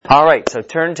All right, so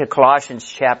turn to Colossians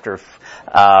chapter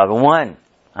 1. I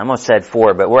almost said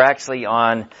 4, but we're actually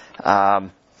on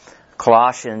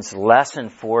Colossians lesson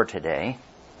 4 today.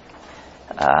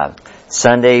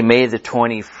 Sunday, May the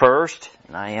 21st,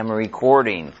 and I am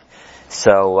recording.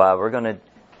 So we're going to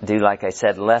do, like I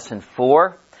said, lesson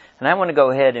 4. And I want to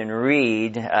go ahead and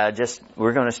read,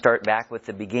 we're going to start back with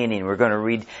the beginning. We're going to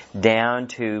read down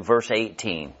to verse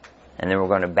 18. And then we're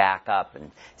going to back up and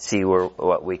see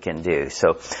what we can do.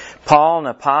 So, Paul, an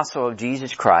apostle of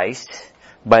Jesus Christ,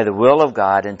 by the will of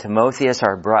God, and Timotheus,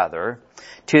 our brother,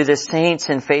 to the saints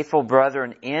and faithful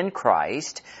brethren in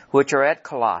Christ, which are at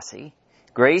Colossae,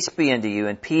 grace be unto you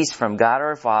and peace from God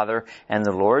our Father and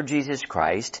the Lord Jesus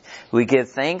Christ. We give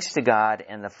thanks to God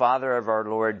and the Father of our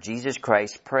Lord Jesus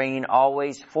Christ, praying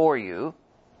always for you,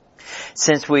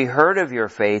 since we heard of your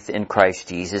faith in Christ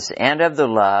Jesus and of the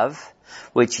love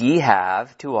which ye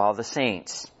have to all the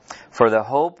saints, for the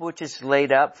hope which is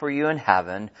laid up for you in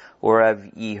heaven, whereof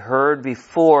ye heard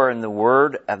before in the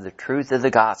word of the truth of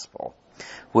the gospel,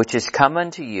 which is come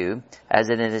unto you, as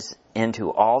it is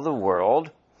into all the world,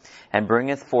 and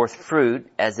bringeth forth fruit,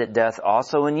 as it doth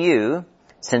also in you,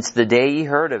 since the day ye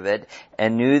heard of it,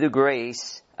 and knew the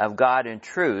grace of God in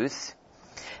truth,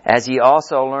 as ye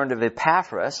also learned of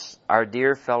Epaphras, our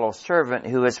dear fellow servant,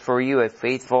 who is for you a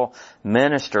faithful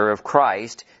minister of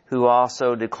Christ, who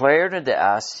also declared unto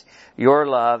us your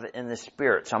love in the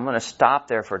Spirit. So I'm going to stop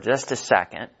there for just a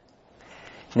second.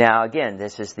 Now again,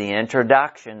 this is the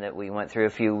introduction that we went through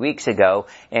a few weeks ago,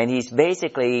 and he's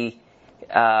basically,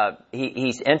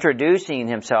 he's introducing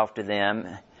himself to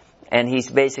them, and he's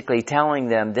basically telling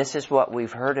them, this is what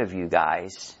we've heard of you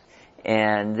guys.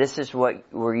 And this is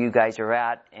where you guys are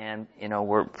at, and,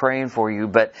 we're praying for you,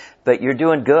 but you're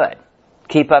doing good.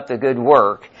 Keep up the good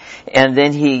work. And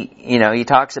then he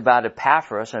talks about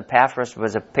Epaphras, and Epaphras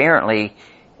was apparently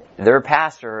their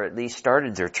pastor, or at least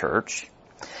started their church.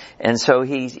 And so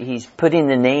he's putting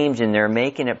the names in there,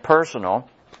 making it personal.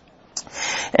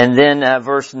 And then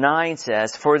verse 9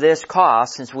 says, for this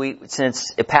cause,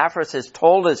 since Epaphras has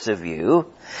told us of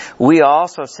you, we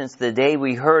also, since the day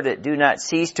we heard it, do not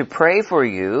cease to pray for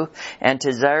you and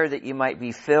desire that you might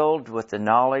be filled with the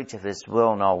knowledge of His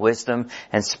will and all wisdom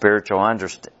and spiritual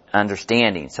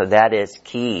understanding. So that is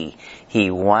key.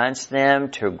 He wants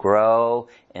them to grow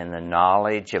in the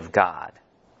knowledge of God.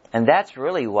 And that's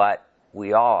really what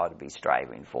we all ought to be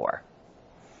striving for.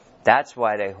 That's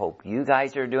what I hope you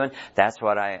guys are doing. That's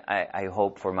what I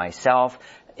hope for myself.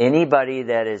 Anybody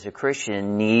that is a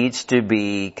Christian needs to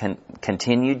be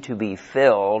continued to be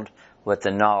filled with the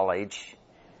knowledge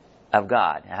of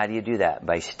God. How do you do that?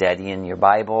 By studying your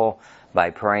Bible,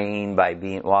 by praying, by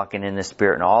walking in the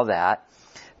Spirit and all that.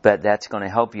 But that's going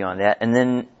to help you on that. And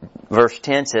then verse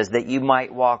 10 says that you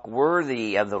might walk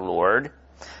worthy of the Lord,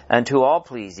 unto all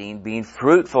pleasing, being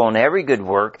fruitful in every good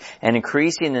work, and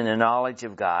increasing in the knowledge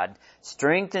of God,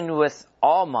 strengthened with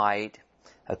all might,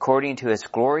 according to His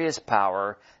glorious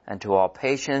power, unto all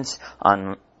patience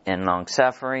and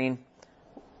long-suffering,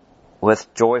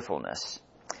 with joyfulness,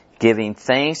 giving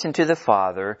thanks unto the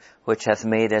Father, which hath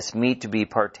made us meet to be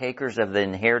partakers of the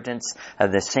inheritance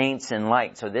of the saints in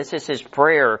light. So this is his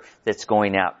prayer that's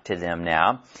going out to them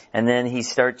now. And then he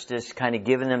starts just kind of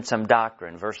giving them some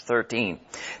doctrine. Verse 13.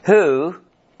 Who,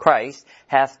 Christ,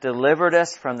 hath delivered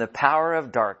us from the power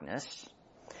of darkness,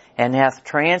 and hath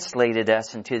translated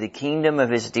us into the kingdom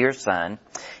of His dear Son,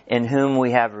 in whom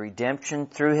we have redemption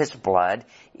through His blood,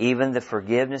 even the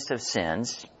forgiveness of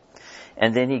sins.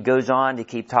 And then he goes on to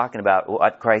keep talking about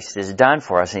what Christ has done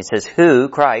for us. And he says, who,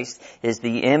 Christ, is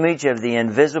the image of the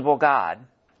invisible God,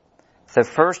 the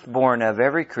firstborn of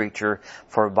every creature,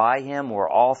 for by Him were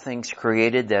all things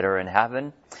created that are in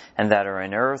heaven and that are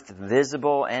in earth,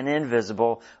 visible and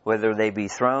invisible, whether they be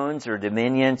thrones or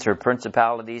dominions or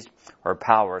principalities or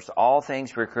powers. All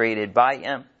things were created by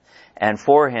Him and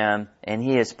for Him, and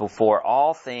He is before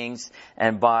all things,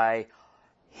 and by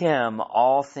Him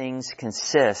all things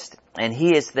consist. And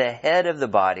He is the head of the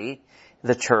body,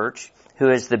 the church, who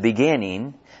is the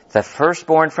beginning, the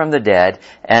firstborn from the dead,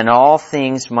 and in all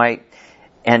things might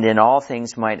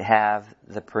have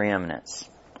the preeminence.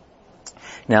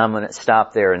 Now I'm going to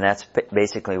stop there, and that's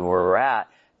basically where we're at.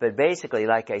 But basically,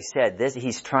 like I said,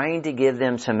 he's trying to give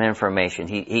them some information.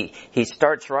 He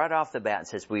starts right off the bat and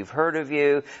says, we've heard of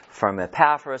you from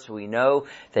Epaphras. We know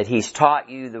that he's taught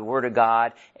you the Word of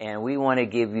God, and we want to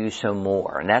give you some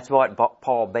more. And that's what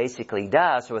Paul basically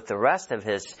does with the rest of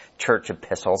his church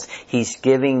epistles. He's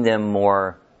giving them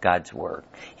more God's Word.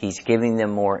 He's giving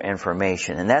them more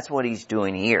information. And that's what He's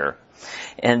doing here.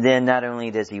 And then not only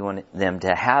does He want them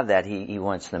to have that, He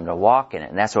wants them to walk in it.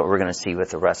 And that's what we're going to see with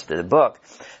the rest of the book.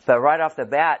 But right off the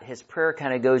bat, His prayer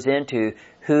kind of goes into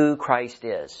who Christ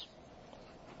is.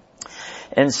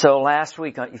 And so last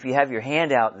week, if you have your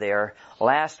handout there,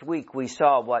 last week we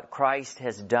saw what Christ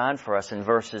has done for us in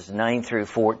verses 9 through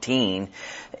 14.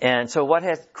 And so what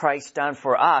has Christ done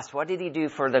for us? What did He do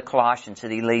for the Colossians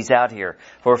that He lays out here?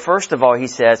 Well, first of all, He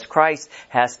says Christ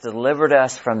has delivered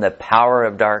us from the power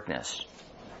of darkness.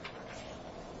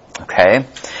 Okay?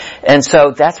 And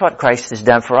so that's what Christ has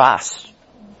done for us.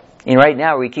 And right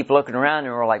now we keep looking around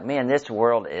and we're like, man, this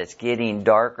world is getting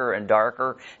darker and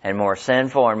darker and more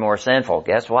sinful and more sinful.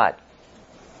 Guess what?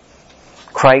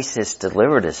 Christ has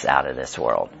delivered us out of this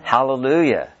world.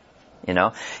 Hallelujah. You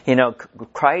know,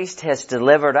 Christ has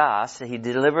delivered us. He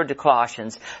delivered the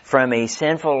Colossians from a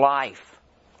sinful life.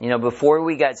 You know, before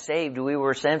we got saved, we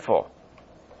were sinful.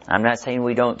 I'm not saying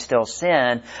we don't still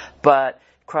sin, but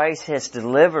Christ has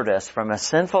delivered us from a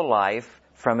sinful life,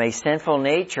 from a sinful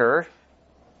nature,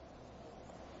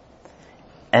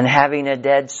 and having a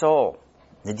dead soul.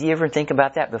 Did you ever think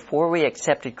about that? Before we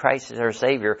accepted Christ as our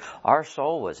Savior, our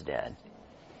soul was dead.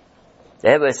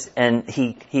 And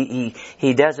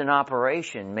he does an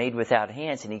operation made without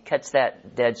hands, and He cuts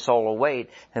that dead soul away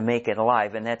to make it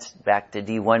alive. And that's back to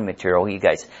D1 material. You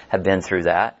guys have been through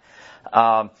that.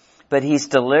 But He's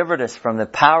delivered us from the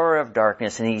power of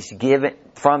darkness, and He's given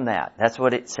from that. That's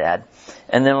what it said.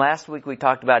 And then last week we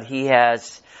talked about He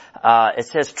has, it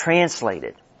says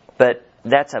translated, but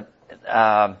that's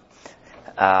that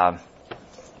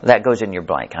goes in your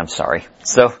blank. I'm sorry.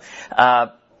 So,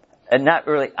 not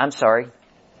really, I'm sorry.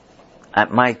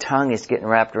 My tongue is getting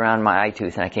wrapped around my eye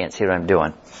tooth and I can't see what I'm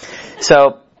doing.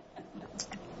 So,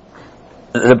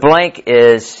 the blank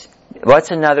is,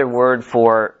 what's another word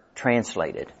for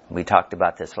translated? We talked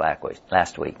about this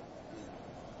last week.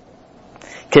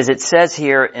 Because it says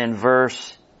here in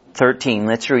verse 13,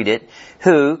 let's read it.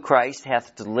 Who, Christ,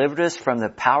 hath delivered us from the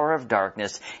power of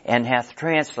darkness and hath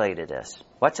translated us.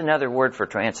 What's another word for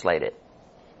translated?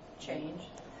 Changed.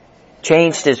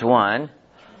 Changed is one.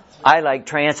 I like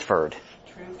transferred.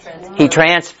 He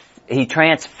transferred.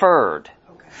 Okay.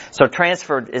 So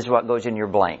transferred is what goes in your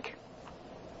blank.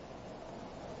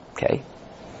 Okay.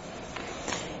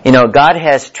 You know, God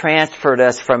has transferred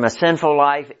us from a sinful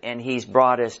life and He's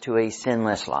brought us to a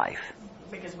sinless life.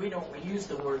 Because we don't use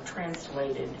the word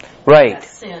translated right. in that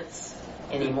sense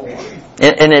anymore.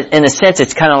 In a sense,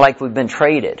 it's kind of like we've been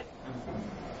traded.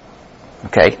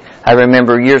 Okay, I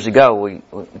remember years ago,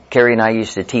 Carrie and I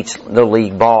used to teach Little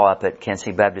League ball up at Kansas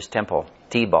City Baptist Temple,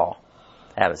 T-ball.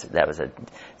 That was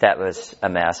a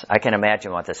mess. I can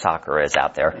imagine what the soccer is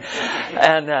out there.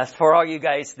 And for all you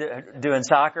guys doing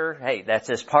soccer, hey, that's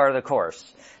just part of the course.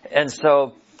 And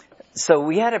so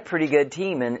we had a pretty good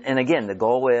team, and again, the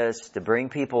goal is to bring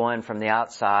people in from the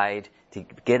outside, to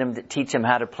get them, to teach them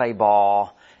how to play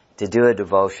ball, to do a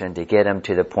devotion, to get them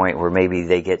to the point where maybe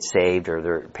they get saved or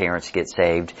their parents get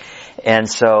saved. And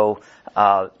so,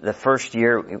 the first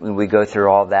year we go through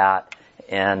all that,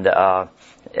 and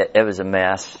it was a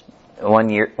mess. One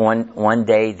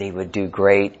day they would do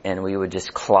great, and we would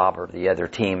just clobber the other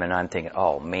team, and I'm thinking,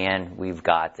 oh man, we've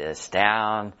got this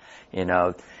down, you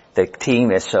know. The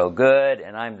team is so good,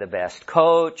 and I'm the best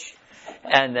coach.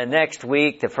 And the next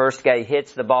week, the first guy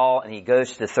hits the ball, and he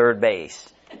goes to third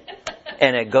base.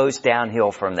 And it goes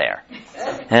downhill from there.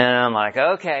 And I'm like,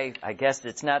 okay, I guess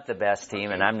it's not the best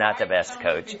team, and I'm not the best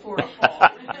coach.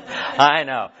 I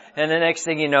know. And the next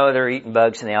thing you know, they're eating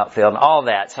bugs in the outfield and all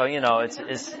that. So, you know,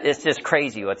 it's just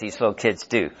crazy what these little kids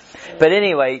do. But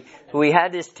anyway, we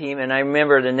had this team, and I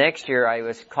remember the next year I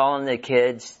was calling the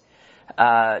kids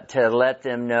to let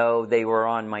them know they were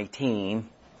on my team.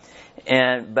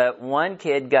 But one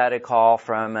kid got a call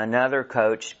from another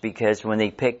coach because when they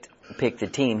picked the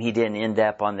team, he didn't end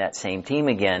up on that same team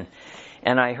again.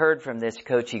 And I heard from this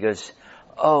coach, he goes,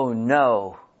 oh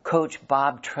no, Coach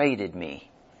Bob traded me.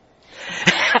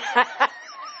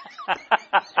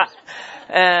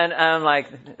 And I'm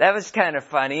like, that was kind of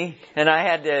funny. And I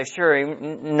had to assure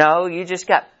him, no, you just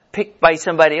got picked by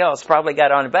somebody else, probably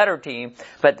got on a better team.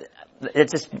 But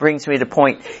it just brings me to the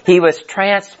point. He was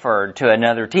transferred to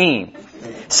another team.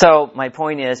 So my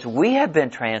point is, we have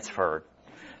been transferred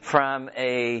from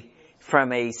a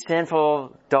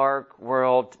sinful, dark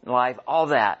world life, all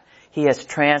that. He has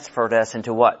transferred us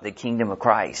into what? The kingdom of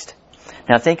Christ.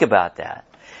 Now think about that.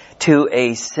 To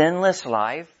a sinless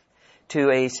life, to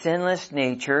a sinless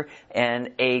nature, and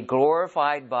a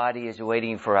glorified body is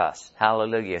waiting for us.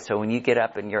 Hallelujah. So when you get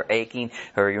up and you're aching,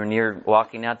 or you're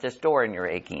walking out this door and you're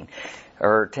aching,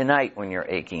 or tonight when you're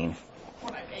aching,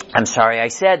 I'm sorry I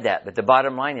said that, but the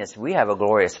bottom line is we have a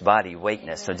glorious body waiting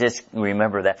us. So just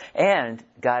remember that. And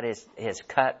God has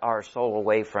cut our soul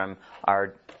away from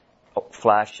our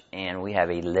flesh, and we have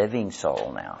a living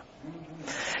soul now.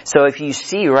 So if you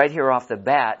see right here off the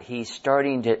bat, he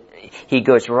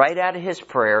goes right out of his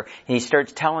prayer, and he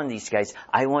starts telling these guys,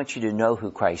 I want you to know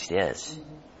who Christ is.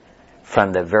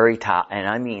 From the very top. And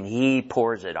I mean, he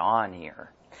pours it on here.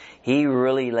 He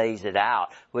really lays it out,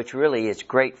 which really is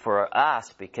great for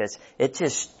us because it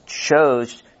just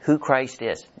shows who Christ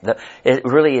is. It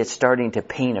really is starting to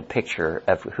paint a picture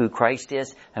of who Christ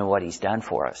is and what He's done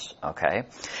for us. Okay?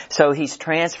 So He's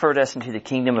transferred us into the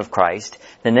kingdom of Christ.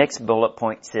 The next bullet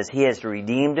point says He has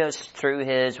redeemed us through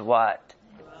His what?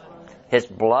 His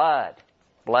blood.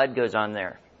 Blood goes on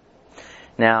there.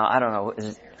 Now, I don't know.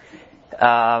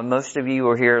 Most of you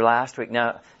were here last week.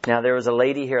 Now there was a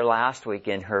lady here last week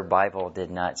and her Bible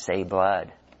did not say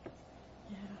blood.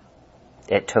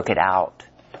 It took it out.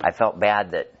 I felt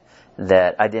bad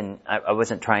that I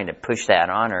wasn't trying to push that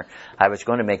on her. I was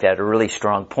going to make that a really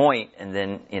strong point, and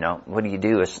then, what do you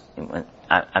do is,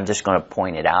 I'm just going to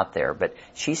point it out there, but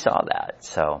she saw that,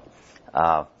 so,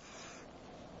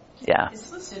 yeah.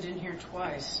 It's listed in here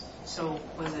twice, so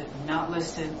was it not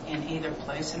listed in either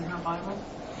place in her Bible?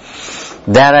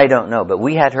 That I don't know, but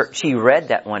we had she read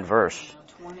that one verse.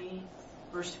 20,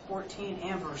 verse 14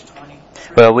 and verse 20.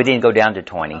 Well, we didn't go down to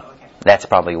 20. Oh, okay. That's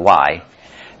probably why.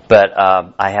 But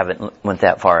I haven't went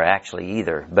that far actually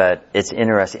either. But it's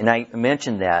interesting. And I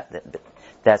mentioned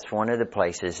that's one of the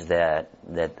places that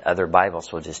other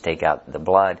Bibles will just take out the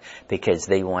blood because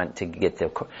they want to get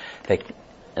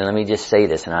and let me just say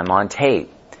this, and I'm on tape.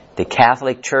 The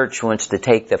Catholic Church wants to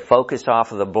take the focus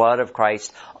off of the blood of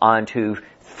Christ onto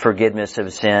forgiveness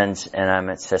of sins, and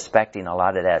I'm suspecting a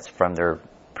lot of that's from their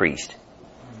priest.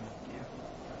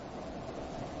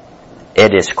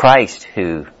 It is Christ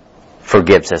who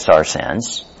forgives us our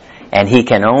sins, and He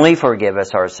can only forgive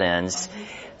us our sins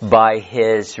by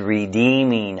His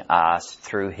redeeming us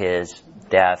through His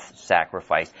death,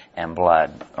 sacrifice, and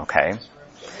blood, okay?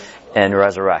 And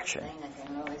resurrection.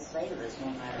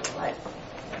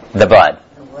 The blood.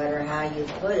 No matter how you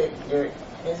put it,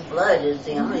 His blood is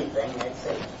the only thing that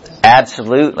saves us.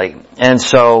 Absolutely. And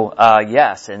so,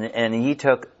 yes, and He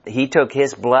took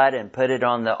His blood and put it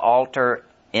on the altar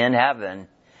in heaven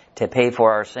to pay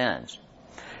for our sins.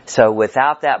 So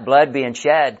without that blood being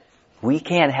shed, we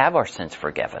can't have our sins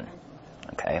forgiven.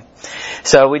 Okay?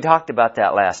 So we talked about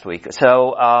that last week.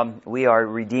 So we are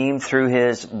redeemed through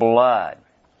His blood.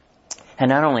 And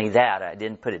not only that, I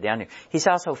didn't put it down here, He's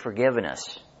also forgiven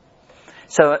us.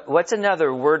 So what's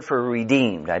another word for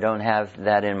redeemed? I don't have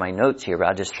that in my notes here, but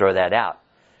I'll just throw that out.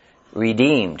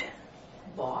 Redeemed.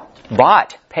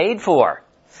 Bought. Paid for.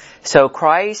 So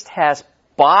Christ has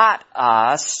bought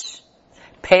us,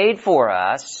 paid for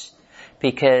us,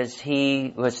 because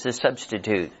He was the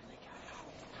substitute.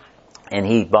 And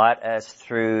He bought us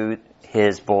through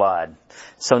His blood.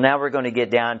 So now we're going to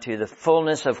get down to the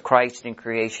fullness of Christ in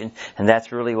creation, and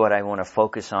that's really what I want to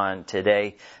focus on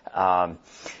today.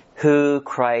 Who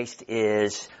Christ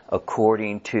is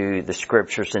according to the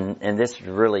Scriptures, and this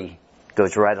really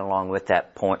goes right along with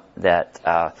that point that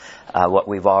what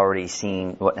we've already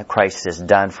seen, what Christ has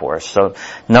done for us. So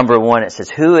number one, it says,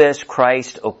 who is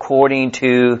Christ according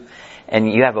to, and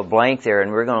you have a blank there,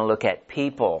 and we're going to look at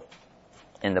people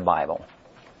in the Bible.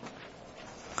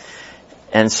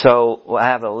 And so I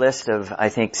have a list of, I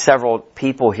think, several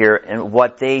people here and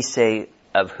what they say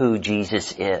of who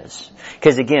Jesus is.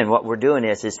 Because again, what we're doing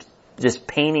is just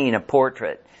painting a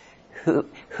portrait.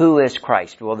 Who is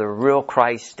Christ? Will the real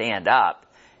Christ stand up?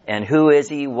 And who is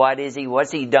He? What is He?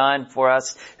 What's He done for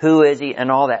us? Who is He? And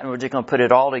all that. And we're just going to put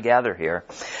it all together here.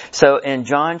 So in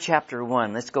John chapter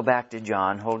 1, let's go back to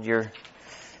John. Hold your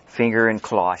finger in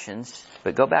Colossians.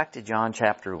 But go back to John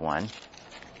chapter 1.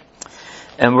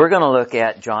 And we're going to look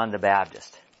at John the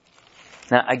Baptist.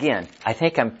 Now again, I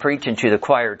think I'm preaching to the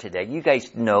choir today. You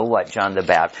guys know what John the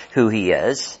Baptist, who he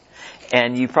is.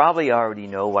 And you probably already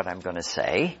know what I'm going to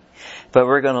say. But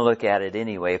we're going to look at it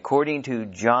anyway. According to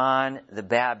John the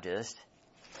Baptist,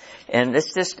 and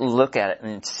let's just look at it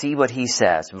and see what he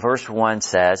says. Verse 1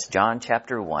 says, John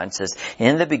chapter 1 says,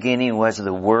 in the beginning was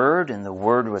the Word, and the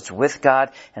Word was with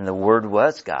God, and the Word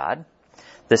was God.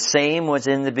 The same was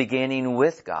in the beginning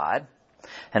with God.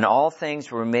 And all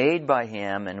things were made by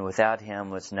Him, and without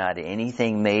Him was not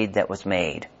anything made that was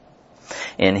made.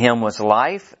 In him was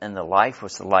life, and the life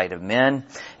was the light of men.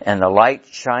 And the light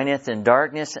shineth in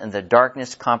darkness, and the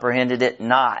darkness comprehended it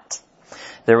not.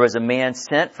 There was a man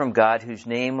sent from God whose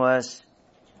name was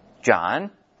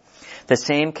John. The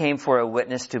same came for a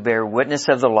witness to bear witness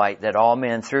of the light, that all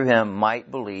men through him might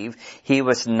believe. He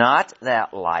was not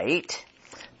that light,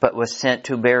 but was sent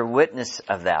to bear witness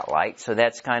of that light. So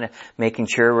that's kind of making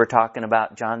sure we're talking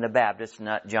about John the Baptist,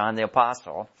 not John the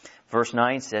Apostle. Verse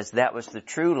 9 says, that was the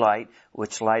true light,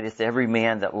 which lighteth every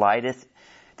man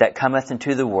that cometh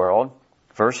into the world.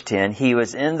 Verse 10, he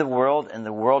was in the world, and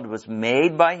the world was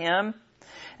made by him,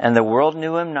 and the world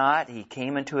knew him not. He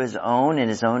came into his own, and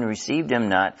his own received him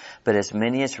not. But as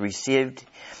many as received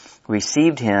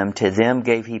him, to them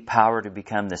gave he power to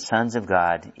become the sons of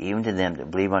God, even to them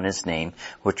that believe on his name,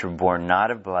 which were born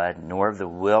not of blood, nor of the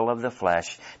will of the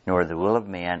flesh, nor of the will of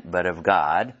man, but of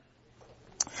God.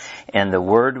 And the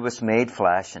Word was made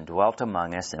flesh and dwelt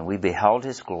among us, and we beheld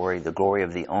his glory, the glory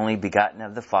of the only begotten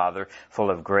of the Father,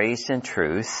 full of grace and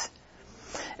truth.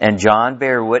 And John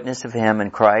bare witness of him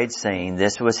and cried, saying,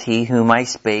 this was he whom I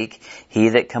spake. He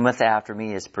that cometh after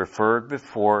me is preferred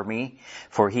before me,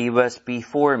 for he was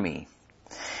before me.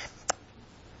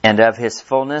 And of his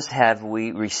fullness have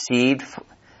we received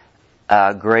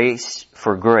grace,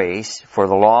 for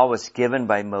the law was given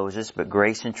by Moses, but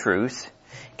grace and truth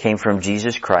came from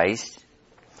Jesus Christ.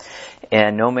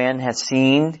 And no man hath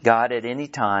seen God at any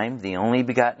time. The only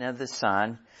begotten of the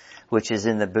Son, which is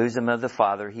in the bosom of the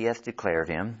Father, he hath declared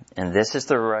him. And this is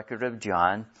the record of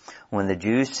John, when the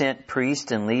Jews sent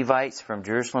priests and Levites from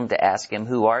Jerusalem to ask him,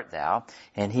 who art thou?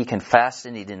 And he confessed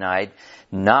and he denied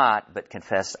not, but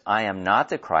confessed, I am not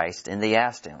the Christ. And they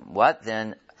asked him, what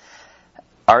then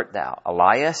art thou,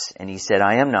 Elias? And he said,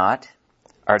 I am not.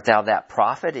 Art thou that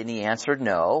prophet? And he answered,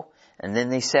 no. And then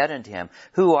they said unto him,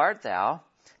 who art thou,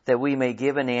 that we may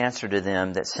give an answer to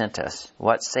them that sent us?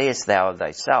 What sayest thou of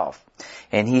thyself?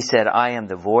 And he said, I am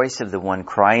the voice of the one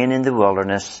crying in the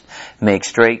wilderness, make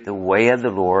straight the way of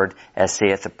the Lord, as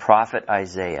saith the prophet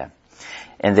Isaiah.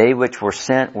 And they which were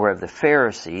sent were of the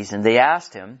Pharisees, and they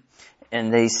asked him,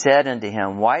 and they said unto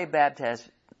him, Why baptizest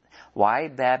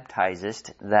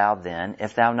thou then,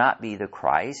 if thou not be the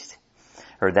Christ,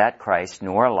 or that Christ,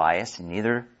 nor Elias,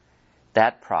 neither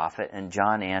that prophet? And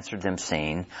John answered them,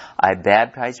 saying, I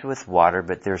baptize with water,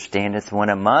 but there standeth one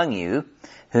among you,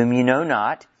 whom ye know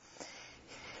not.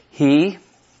 He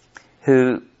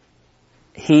it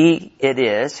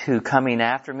is, who coming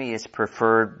after me is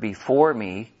preferred before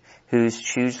me, whose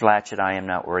shoes latchet I am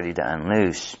not worthy to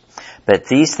unloose. But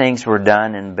these things were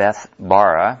done in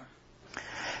Bethbara,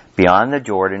 beyond the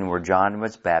Jordan, where John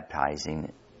was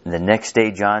baptizing. The next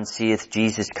day John seeth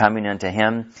Jesus coming unto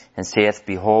him, and saith,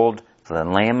 Behold, the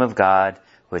Lamb of God,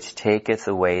 which taketh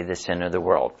away the sin of the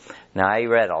world. Now, I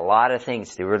read a lot of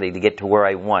things to get to where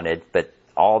I wanted, but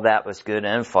all that was good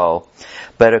info.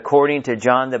 But according to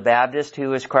John the Baptist,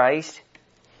 who is Christ,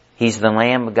 he's the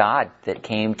Lamb of God that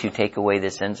came to take away the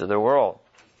sins of the world.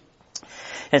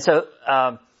 And so,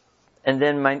 and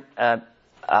then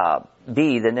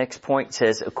B, the next point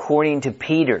says, according to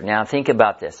Peter. Now, think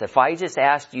about this. If I just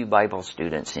asked you Bible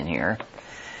students in here,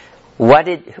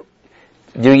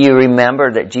 do you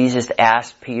remember that Jesus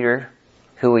asked Peter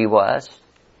who he was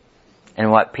and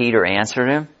what Peter answered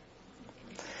him?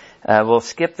 We'll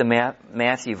skip the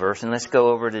Matthew verse and let's go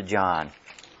over to John.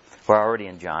 We're already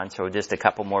in John, so just a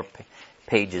couple more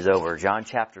pages over. John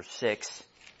chapter 6,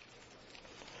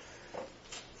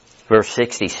 verse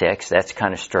 66. That's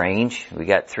kind of strange. We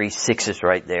got 3 6s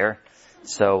right there.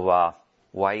 So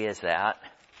why is that?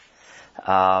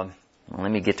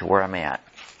 Let me get to where I'm at.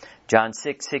 John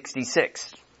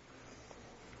 6:66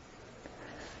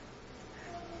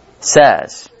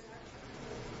 says,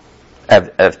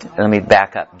 let me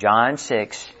back up. John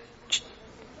 6,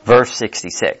 verse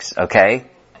 66, okay?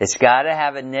 It's got to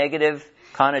have a negative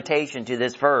connotation to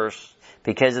this verse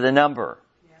because of the number.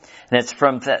 And it's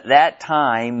from that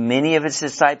time, many of his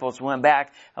disciples went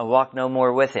back and walked no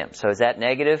more with him. So is that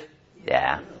negative?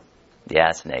 Yeah,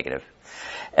 it's negative.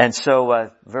 And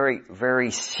so, very, very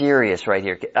serious right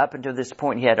here. Up until this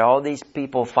point, he had all these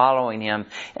people following him,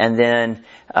 and then,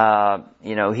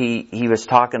 he was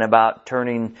talking about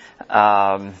turning,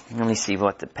 let me see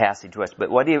what the passage was, but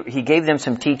he gave them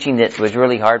some teaching that was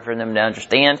really hard for them to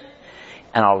understand,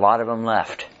 and a lot of them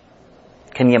left.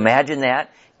 Can you imagine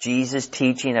that? Jesus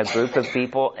teaching a group of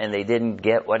people, and they didn't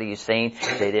get what he was saying,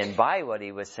 they didn't buy what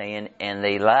he was saying, and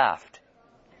they left.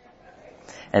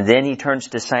 And then he turns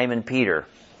to Simon Peter.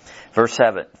 Verse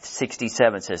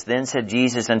 67 says, Then said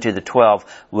Jesus unto the 12,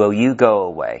 Will you go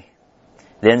away?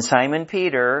 Then Simon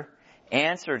Peter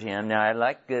answered him. Now I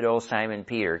like good old Simon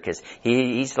Peter because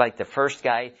he's like the first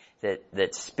guy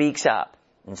that speaks up.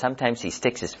 And sometimes he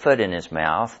sticks his foot in his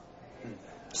mouth.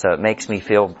 So it makes me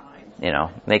feel,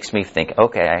 makes me think,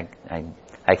 okay,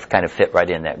 I kind of fit right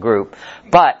in that group.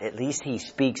 But at least he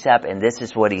speaks up, and this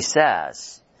is what he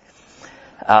says.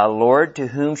 Lord, to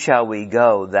whom shall we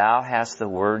go? Thou hast the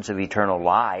words of eternal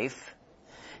life,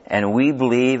 and we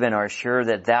believe and are sure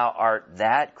that thou art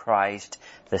that Christ,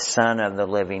 the Son of the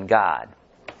living God.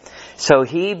 So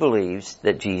he believes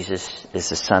that Jesus is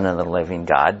the Son of the living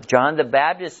God. John the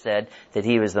Baptist said that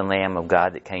he was the Lamb of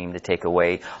God that came to take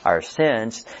away our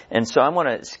sins. And so I'm going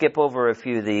to skip over a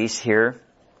few of these here.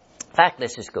 In fact,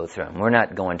 let's just go through them. We're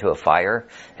not going to a fire.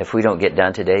 If we don't get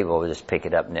done today, we'll just pick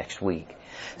it up next week.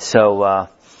 So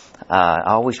I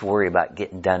always worry about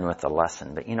getting done with the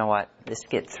lesson. But you know what? Let's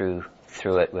get through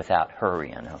it without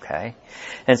hurrying, okay?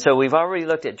 And so we've already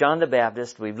looked at John the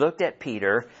Baptist. We've looked at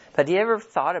Peter. But have you ever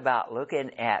thought about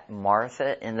looking at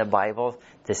Martha in the Bible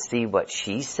to see what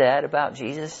she said about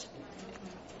Jesus?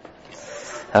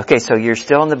 Okay, so you're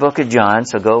still in the book of John,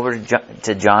 so go over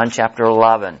to John chapter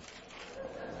 11.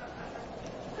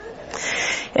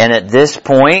 And at this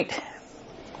point,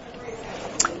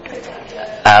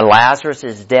 Lazarus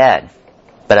is dead.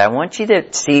 But I want you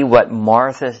to see what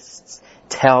Martha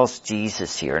tells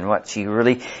Jesus here and what she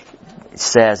really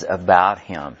says about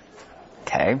him.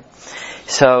 Okay?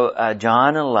 So,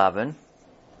 John 11,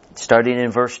 starting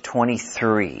in verse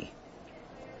 23.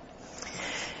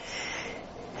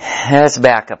 Let's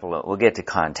back up a little. We'll get to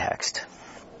context.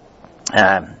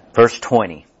 Verse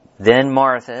 20. Then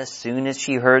Martha, as soon as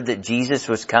she heard that Jesus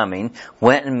was coming,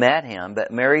 went and met him,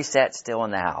 but Mary sat still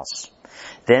in the house.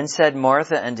 Then said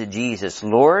Martha unto Jesus,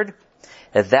 Lord,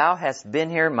 if thou hadst been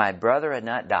here, my brother had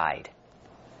not died.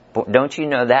 Don't you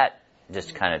know that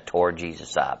just kind of tore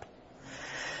Jesus up?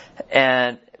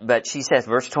 But she says,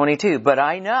 verse 22, but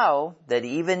I know that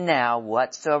even now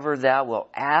whatsoever thou wilt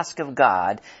ask of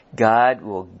God, God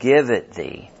will give it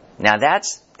thee. Now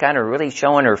that's kind of really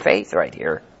showing her faith right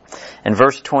here. In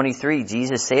verse 23,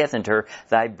 Jesus saith unto her,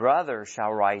 thy brother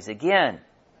shall rise again.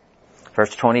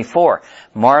 Verse 24,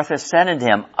 Martha said unto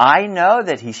him, I know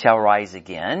that he shall rise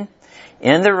again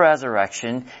in the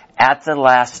resurrection at the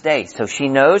last day. So she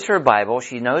knows her Bible.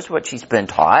 She knows what she's been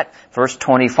taught. Verse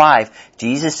 25,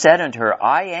 Jesus said unto her,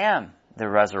 I am the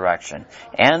resurrection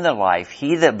and the life.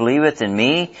 He that believeth in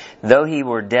me, though he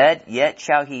were dead, yet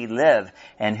shall he live.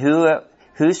 And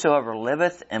whosoever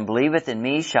liveth and believeth in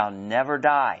me shall never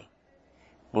die.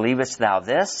 Believest thou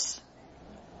this?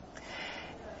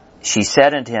 She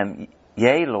said unto him,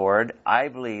 Yea, Lord, I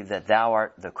believe that thou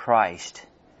art the Christ,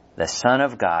 the Son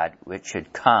of God, which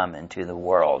should come into the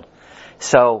world.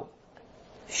 So,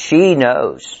 she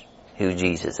knows who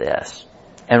Jesus is.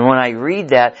 And when I read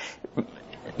that,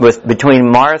 between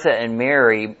Martha and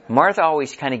Mary, Martha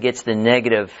always kind of gets the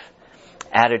negative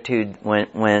attitude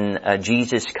when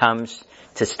Jesus comes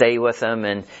to stay with them,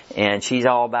 and she's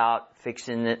all about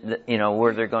fixing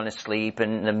where they're going to sleep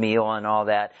and the meal and all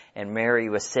that. And Mary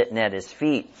was sitting at his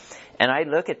feet. And I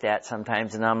look at that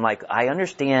sometimes and I'm like, I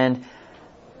understand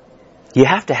you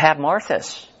have to have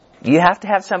Marthas. You have to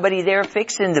have somebody there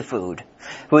fixing the food.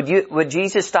 Would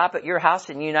Jesus stop at your house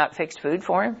and you not fix food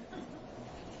for him?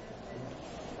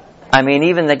 I mean,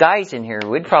 even the guys in here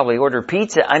would probably order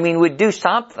pizza. I mean, we'd do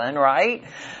something, right?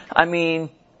 I mean,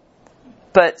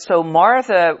 but so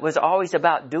Martha was always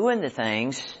about doing the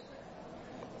things.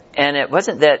 And it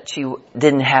wasn't that she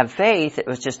didn't have faith. It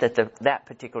was just that that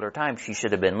particular time she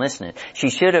should have been listening. She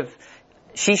should have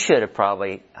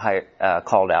probably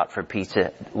called out for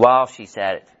pizza while she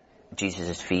sat at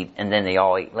Jesus' feet, and then they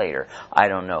all ate later. I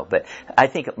don't know. But I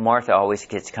think Martha always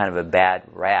gets kind of a bad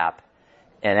rap.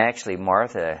 And actually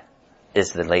Martha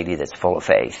is the lady that's full of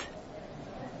faith.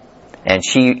 And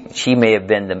she may have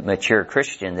been the mature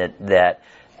Christian that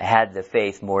had the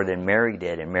faith more than Mary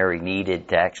did, and Mary needed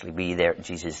to actually be there at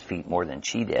Jesus' feet more than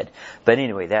she did. But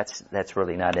anyway, that's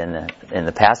really not in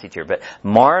the passage here. But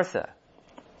Martha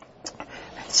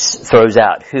throws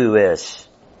out, who is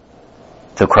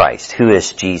the Christ? Who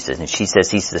is Jesus? And she says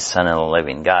he's the Son of the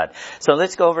living God. So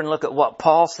let's go over and look at what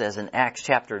Paul says in Acts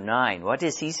chapter 9. What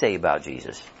does he say about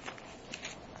Jesus?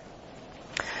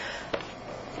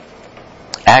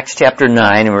 Acts chapter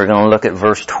 9, and we're going to look at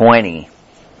verse 20.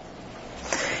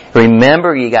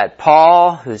 Remember, you got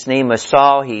Paul, whose name was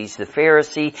Saul. He's the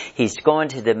Pharisee. He's going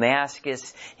to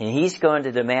Damascus, and he's going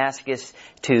to Damascus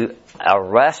to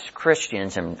arrest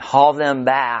Christians and haul them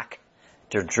back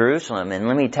to Jerusalem. And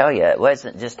let me tell you, it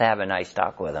wasn't just to have a nice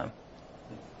talk with them.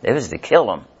 It was to kill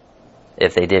them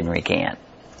if they didn't recant.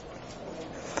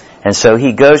 And so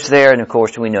he goes there, and of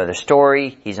course we know the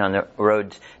story. He's on the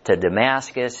road to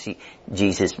Damascus.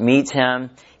 Jesus meets him.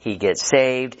 He gets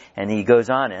saved, and he goes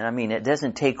on. And I mean, it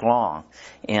doesn't take long.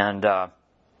 And,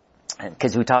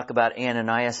 because we talk about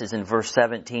Ananias is in verse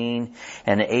 17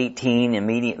 and 18,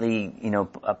 immediately,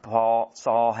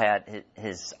 Saul had,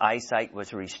 his eyesight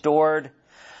was restored.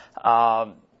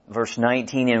 Verse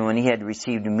 19, and when he had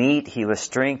received meat, he was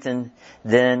strengthened.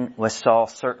 Then was Saul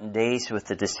certain days with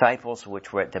the disciples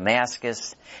which were at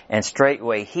Damascus. And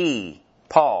straightway he,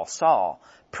 Saul,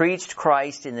 preached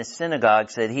Christ in the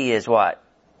synagogues that he is what?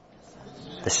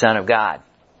 The Son of God.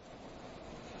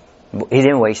 He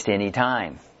didn't waste any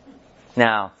time.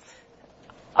 Now,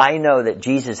 I know that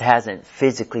Jesus hasn't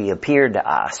physically appeared to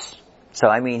us. So,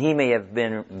 I mean, he may have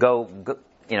been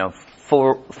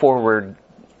forward,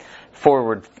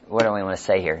 what do I want to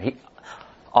say here?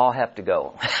 All have to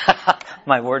go.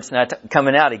 My word's not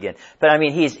coming out again. But I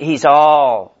mean, he's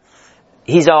all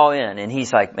in, and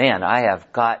he's like, man, I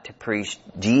have got to preach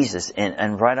Jesus.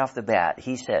 And right off the bat,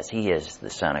 he says he is the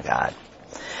Son of God.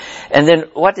 And then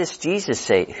what does Jesus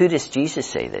say? Who does Jesus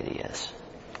say that he is?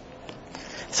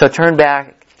 So turn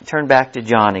back to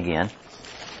John again.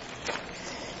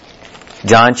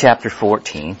 John chapter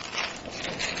 14.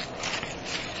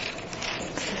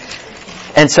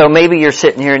 And so maybe you're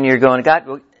sitting here and you're going,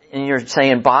 God, and you're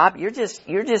saying, Bob, you're using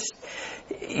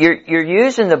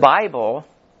the Bible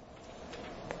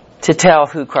to tell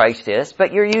who Christ is,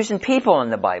 but you're using people in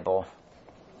the Bible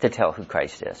to tell who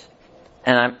Christ is.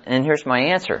 And here's my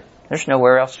answer. There's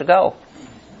nowhere else to go.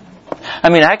 I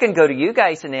mean, I can go to you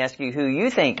guys and ask you who you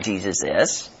think Jesus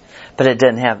is, but it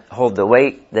doesn't hold the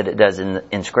weight that it does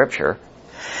in Scripture.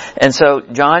 And so,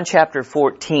 John chapter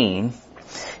 14,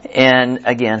 and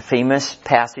again, famous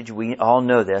passage, we all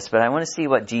know this, but I want to see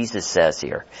what Jesus says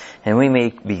here. And we may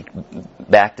be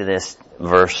back to this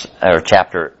verse, or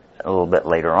chapter a little bit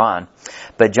later on.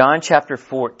 But John chapter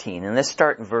 14, and let's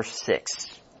start in verse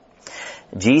 6.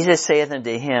 Jesus saith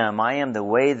unto him, I am the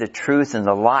way, the truth, and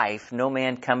the life. No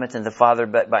man cometh unto the Father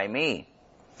but by me.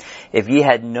 If ye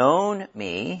had known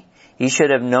me, ye should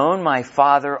have known my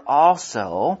Father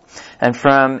also. And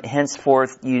from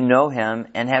henceforth you know him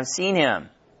and have seen him.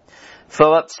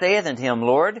 Philip saith unto him,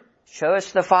 Lord, show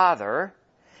us the Father,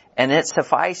 and it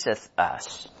sufficeth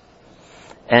us.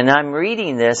 And I'm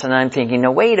reading this and I'm thinking,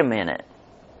 now wait a minute.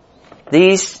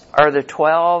 These are the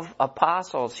 12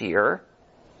 apostles here.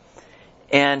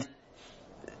 And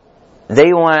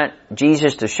they want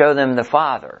Jesus to show them the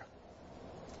Father.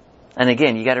 And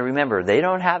again, you got to remember, they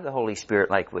don't have the Holy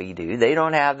Spirit like we do. They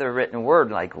don't have the written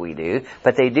Word like we do.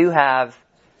 But they do have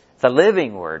the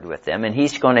living Word with them. And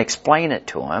He's going to explain it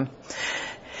to them.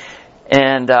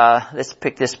 And let's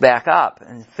pick this back up.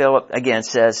 And Philip again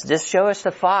says, just show us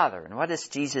the Father. And what does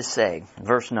Jesus say?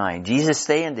 Verse 9, Jesus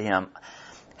saith unto him,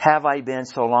 have I been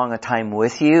so long a time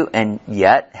with you, and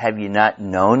yet have you not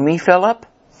known me, Philip?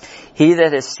 He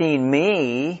that has seen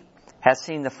me has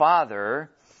seen the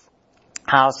Father.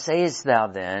 How sayest thou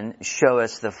then, show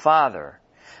us the Father?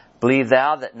 Believe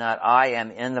thou that not I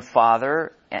am in the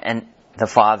Father, and the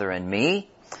Father in me?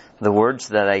 The words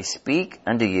that I speak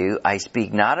unto you, I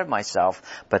speak not of myself,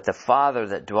 but the Father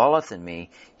that dwelleth in me,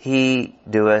 He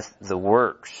doeth the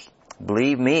works.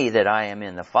 Believe me that I am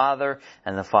in the Father,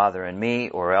 and the Father in me,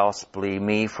 or else believe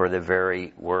me for the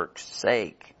very work's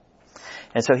sake.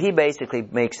 And so he basically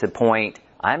makes the point,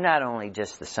 I'm not only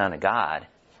just the Son of God,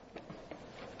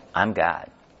 I'm God.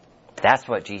 That's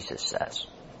what Jesus says.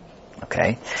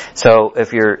 Okay? So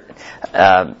if you're,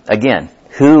 again,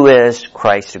 who is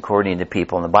Christ according to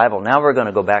people in the Bible? Now we're going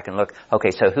to go back and look, okay,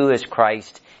 so who is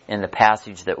Christ in the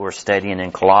passage that we're studying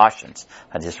in Colossians?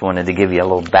 I just wanted to give you a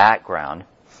little background.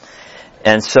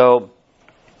 And so,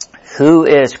 who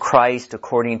is Christ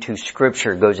according to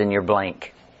Scripture goes in your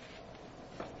blank.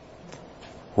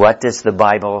 What does the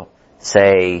Bible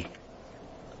say?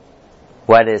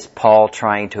 What is Paul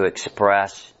trying to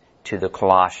express to the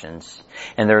Colossians?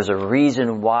 And there's a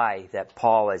reason why that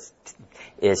Paul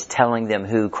is telling them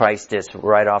who Christ is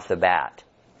right off the bat.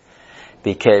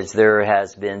 Because there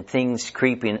has been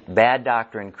bad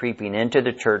doctrine creeping into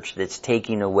the church that's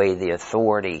taking away the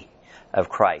authority of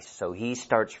Christ. So he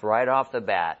starts right off the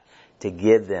bat to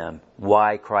give them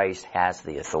why Christ has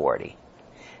the authority.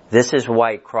 This is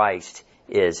why Christ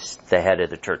is the head of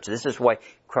the church. This is why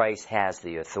Christ has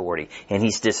the authority. And he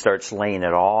just starts laying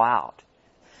it all out.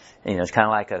 It's kind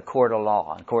of like a court of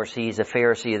law. Of course, he's a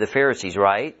Pharisee of the Pharisees,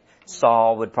 right?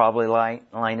 Saul would probably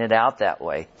line it out that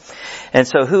way. And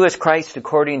so who is Christ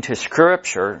according to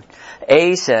Scripture?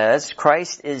 A says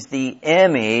Christ is the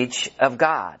image of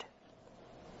God.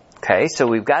 Okay, so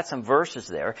we've got some verses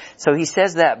there. So he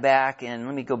says that back in,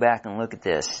 let me go back and look at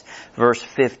this. Verse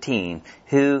 15.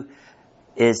 Who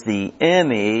is the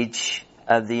image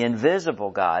of the invisible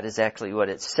God is actually what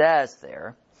it says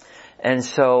there. And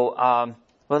so,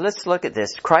 well, let's look at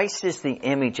this. Christ is the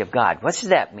image of God. What does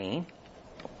that mean?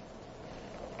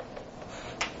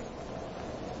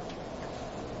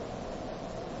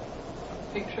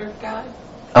 Picture of God?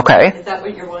 Okay. Is that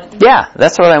what you're wanting? Yeah,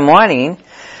 that's what I'm wanting.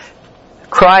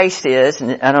 Christ is,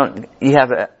 and you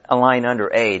have a line under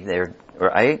A there,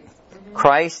 right? Mm-hmm.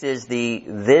 Christ is the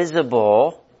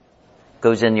visible,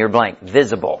 goes in your blank,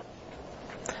 visible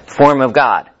form of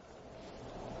God.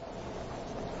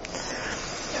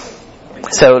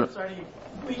 So,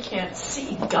 we can't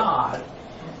see God,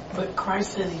 but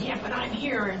Christ says, yeah, but I'm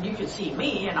here and you can see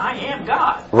me and I am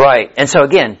God. Right. And so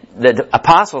again, the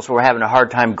apostles were having a hard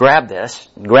time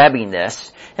grabbing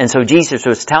this. And so Jesus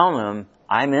was telling them,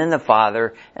 I'm in the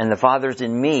Father and the Father's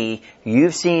in me.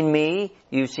 You've seen me,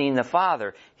 you've seen the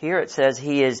Father. Here it says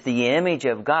He is the image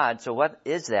of God. So what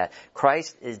is that?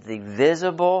 Christ is the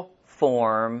visible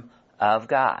form of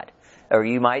God. Or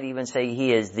you might even say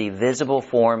He is the visible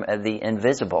form of the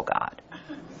invisible God.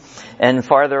 And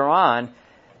farther on,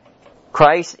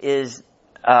 Christ is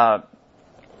the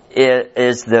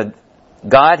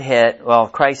Godhead. Well,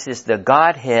 Christ is the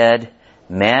Godhead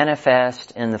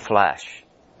manifest in the flesh.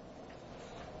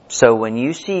 So when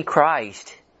you see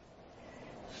Christ,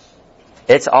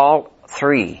 it's all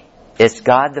three. It's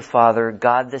God the Father,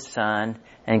 God the Son,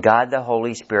 and God the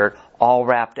Holy Spirit all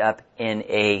wrapped up in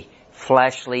a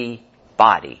fleshly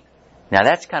body. Now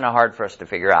that's kind of hard for us to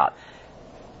figure out.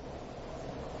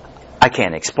 I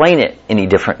can't explain it any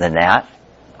different than that.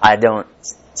 I don't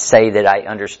say that I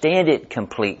understand it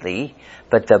completely,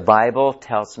 but the Bible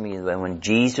tells me that when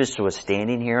Jesus was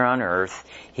standing here on earth,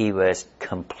 He was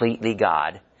completely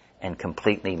God and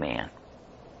completely man.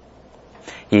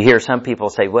 You hear some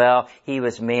people say, well, He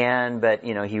was man, but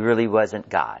He really wasn't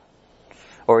God.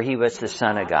 Or He was the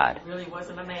Son of God. He really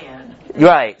wasn't a man.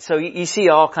 Right. So you see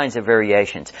all kinds of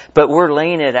variations. But we're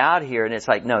laying it out here and it's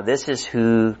like, no, this is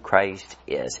who Christ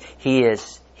is. He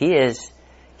is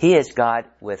God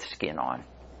with skin on.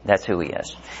 That's who He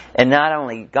is. And not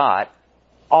only God,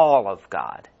 all of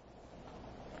God.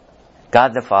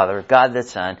 God the Father, God the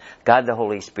Son, God the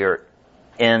Holy Spirit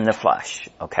in the flesh.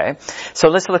 Okay? So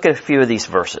let's look at a few of these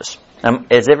verses.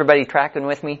 Is everybody tracking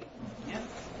with me?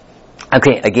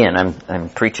 Okay, again, I'm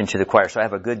preaching to the choir, so I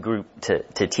have a good group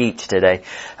to teach today.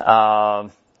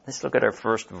 Let's look at our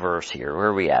first verse here. Where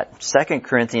are we at? 2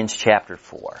 Corinthians chapter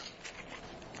 4.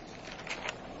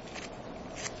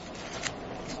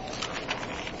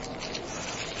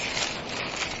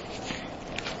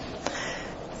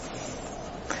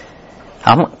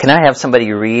 Can I have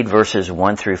somebody read verses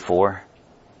 1 through 4?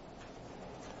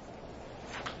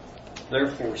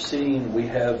 Therefore, seeing we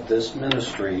have this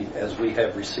ministry, as we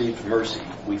have received mercy,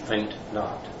 we faint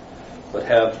not, but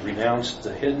have renounced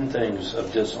the hidden things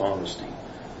of dishonesty,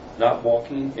 not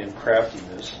walking in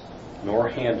craftiness, nor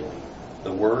handling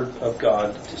the word of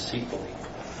God deceitfully,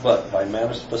 but by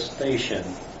manifestation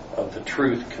of the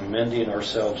truth, commending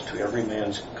ourselves to every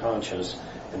man's conscience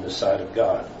in the sight of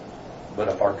God. But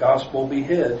if our gospel be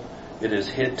hid, it is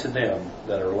hid to them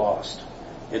that are lost,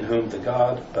 in whom the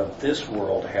God of this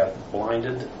world hath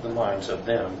blinded the minds of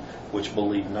them which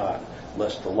believe not,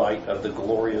 lest the light of the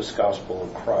glorious gospel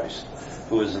of Christ,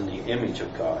 who is in the image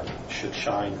of God, should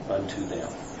shine unto them.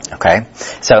 Okay,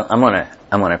 so I'm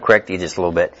gonna correct you just a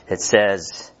little bit. It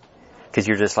says, because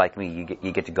you're just like me,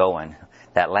 you get to go on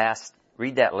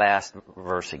read that last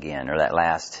verse again, or that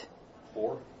last.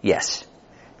 4? Yes,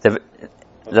 the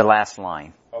last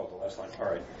line. Oh, the last line. All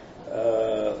right.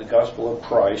 The gospel of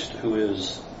Christ, who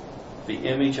is the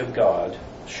image of God,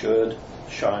 should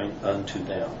shine unto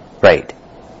them. Right.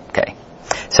 Okay.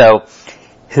 So,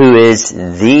 who is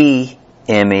the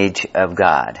image of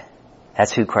God?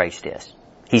 That's who Christ is.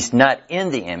 He's not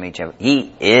in the image of,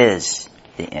 He is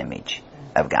the image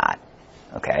of God.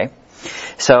 Okay?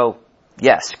 So,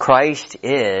 yes, Christ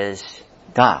is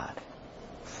God.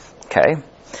 Okay?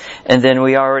 And then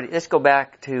let's go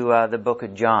back to the book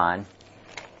of John.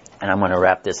 And I'm going to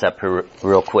wrap this up here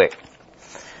real quick.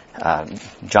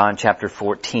 John chapter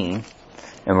 14.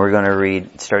 And we're going to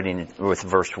read starting with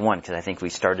verse 1, because I think we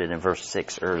started in verse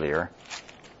 6 earlier.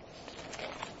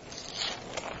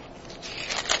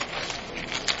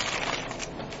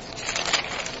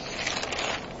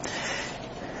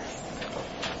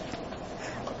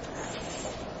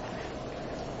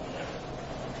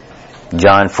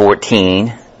 John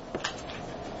 14.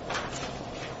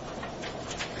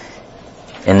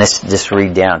 And let's just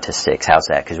read down to 6. How's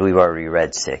that? Because we've already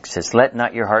read 6. It says, let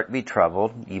not your heart be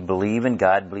troubled. You believe in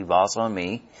God, believe also in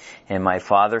me. In my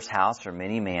Father's house are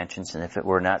many mansions, and if it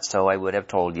were not so, I would have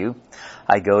told you.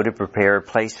 I go to prepare a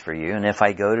place for you, and if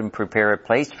I go to prepare a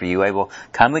place for you, I will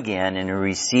come again and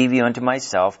receive you unto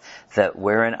myself, that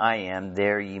wherein I am,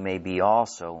 there ye may be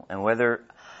also. And whither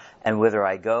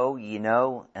I go, ye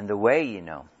know, and the way ye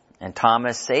know. And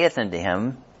Thomas saith unto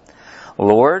him,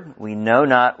 Lord, we know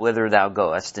not whither thou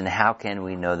goest, and how can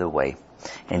we know the way?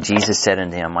 And Jesus said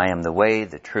unto him, I am the way,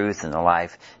 the truth, and the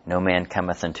life. No man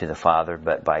cometh unto the Father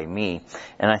but by me.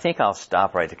 And I think I'll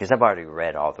stop right there, because I've already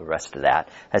read all the rest of that.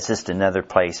 That's just another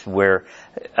place where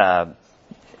that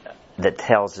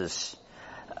tells us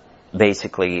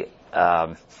basically,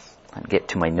 I'll get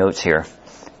to my notes here,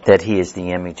 that he is the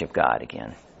image of God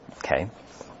again. Okay?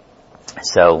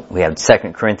 So we have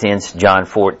 2 Corinthians, John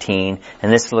 14,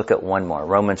 and let's look at one more,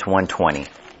 Romans 1:20.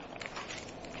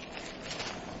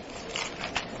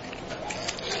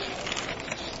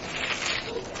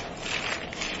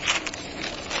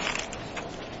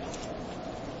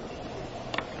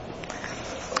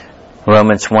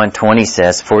 Romans 1:20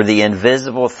 says, for the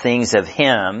invisible things of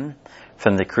him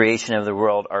from the creation of the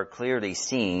world are clearly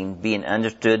seen, being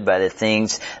understood by the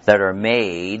things that are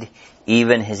made,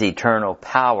 even his eternal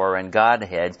power and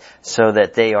Godhead, so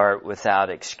that they are without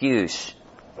excuse.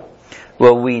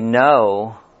 Well, we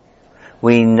know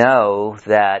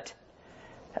that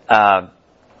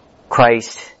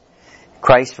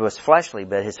Christ was fleshly,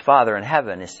 but his Father in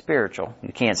heaven is spiritual.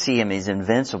 You can't see him; he's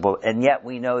invincible, and yet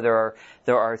we know there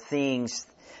are things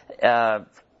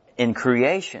in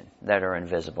creation that are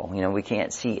invisible. You know, we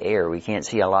can't see air, we can't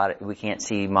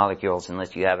see molecules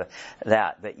unless you have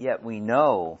that. But yet we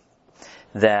know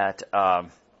that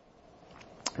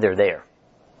they're there.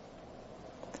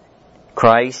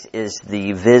 Christ is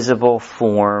the visible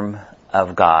form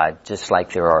of God, just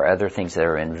like there are other things that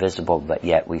are invisible, but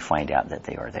yet we find out that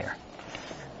they are there.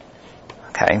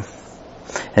 Okay?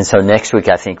 And so next week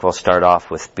I think we'll start off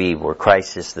with B, where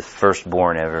Christ is the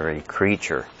firstborn of every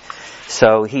creature.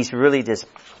 So he's really just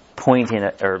putting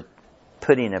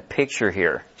a picture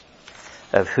here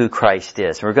of who Christ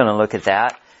is. We're going to look at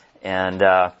that, and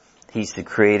he's the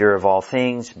creator of all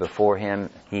things. Before him,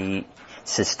 he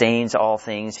sustains all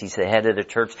things. He's the head of the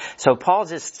church. So Paul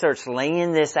just starts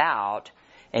laying this out,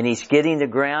 and he's getting the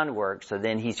groundwork. So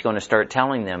then he's going to start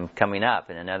telling them coming up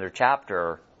in another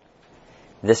chapter,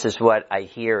 this is what I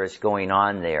hear is going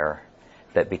on there.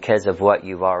 But because of what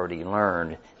you've already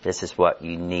learned, this is what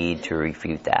you need to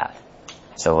refute that.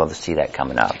 So we'll see that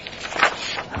coming up.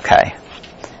 Okay.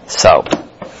 So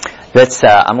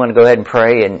I'm going to go ahead and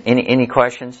pray. And any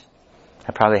questions?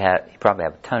 You probably have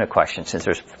a ton of questions, since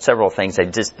there's several things I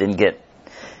just didn't get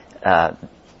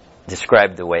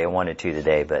described the way I wanted to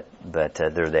today, but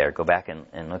they're there. Go back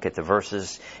and look at the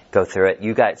verses, go through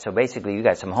it. So basically you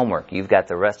got some homework. You've got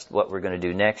the rest, what we're going to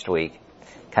do next week.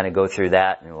 Kind of go through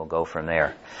that, and we'll go from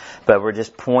there. But we're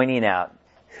just pointing out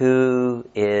who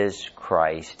is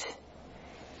Christ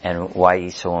and why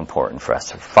he's so important for us.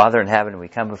 So, Father in heaven, we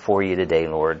come before you today,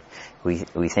 Lord.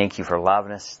 We thank you for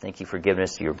loving us. Thank you for giving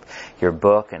us your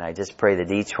book. And I just pray that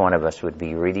each one of us would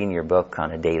be reading your book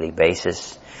on a daily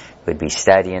basis, would be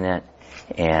studying it,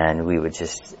 and we would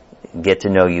just get to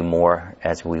know you more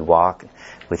as we walk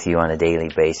with you on a daily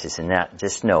basis, and not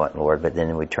just know it, Lord, but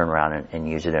then we turn around and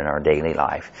use it in our daily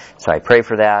life. So I pray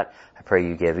for that. I pray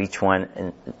you give each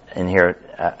one in here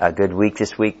a good week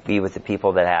this week. Be with the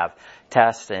people that have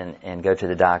tests and go to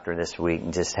the doctor this week,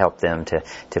 and just help them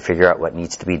to figure out what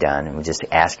needs to be done. And we just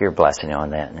ask your blessing on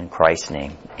that. And in Christ's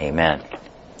name, amen.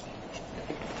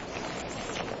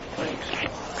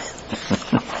 Thanks.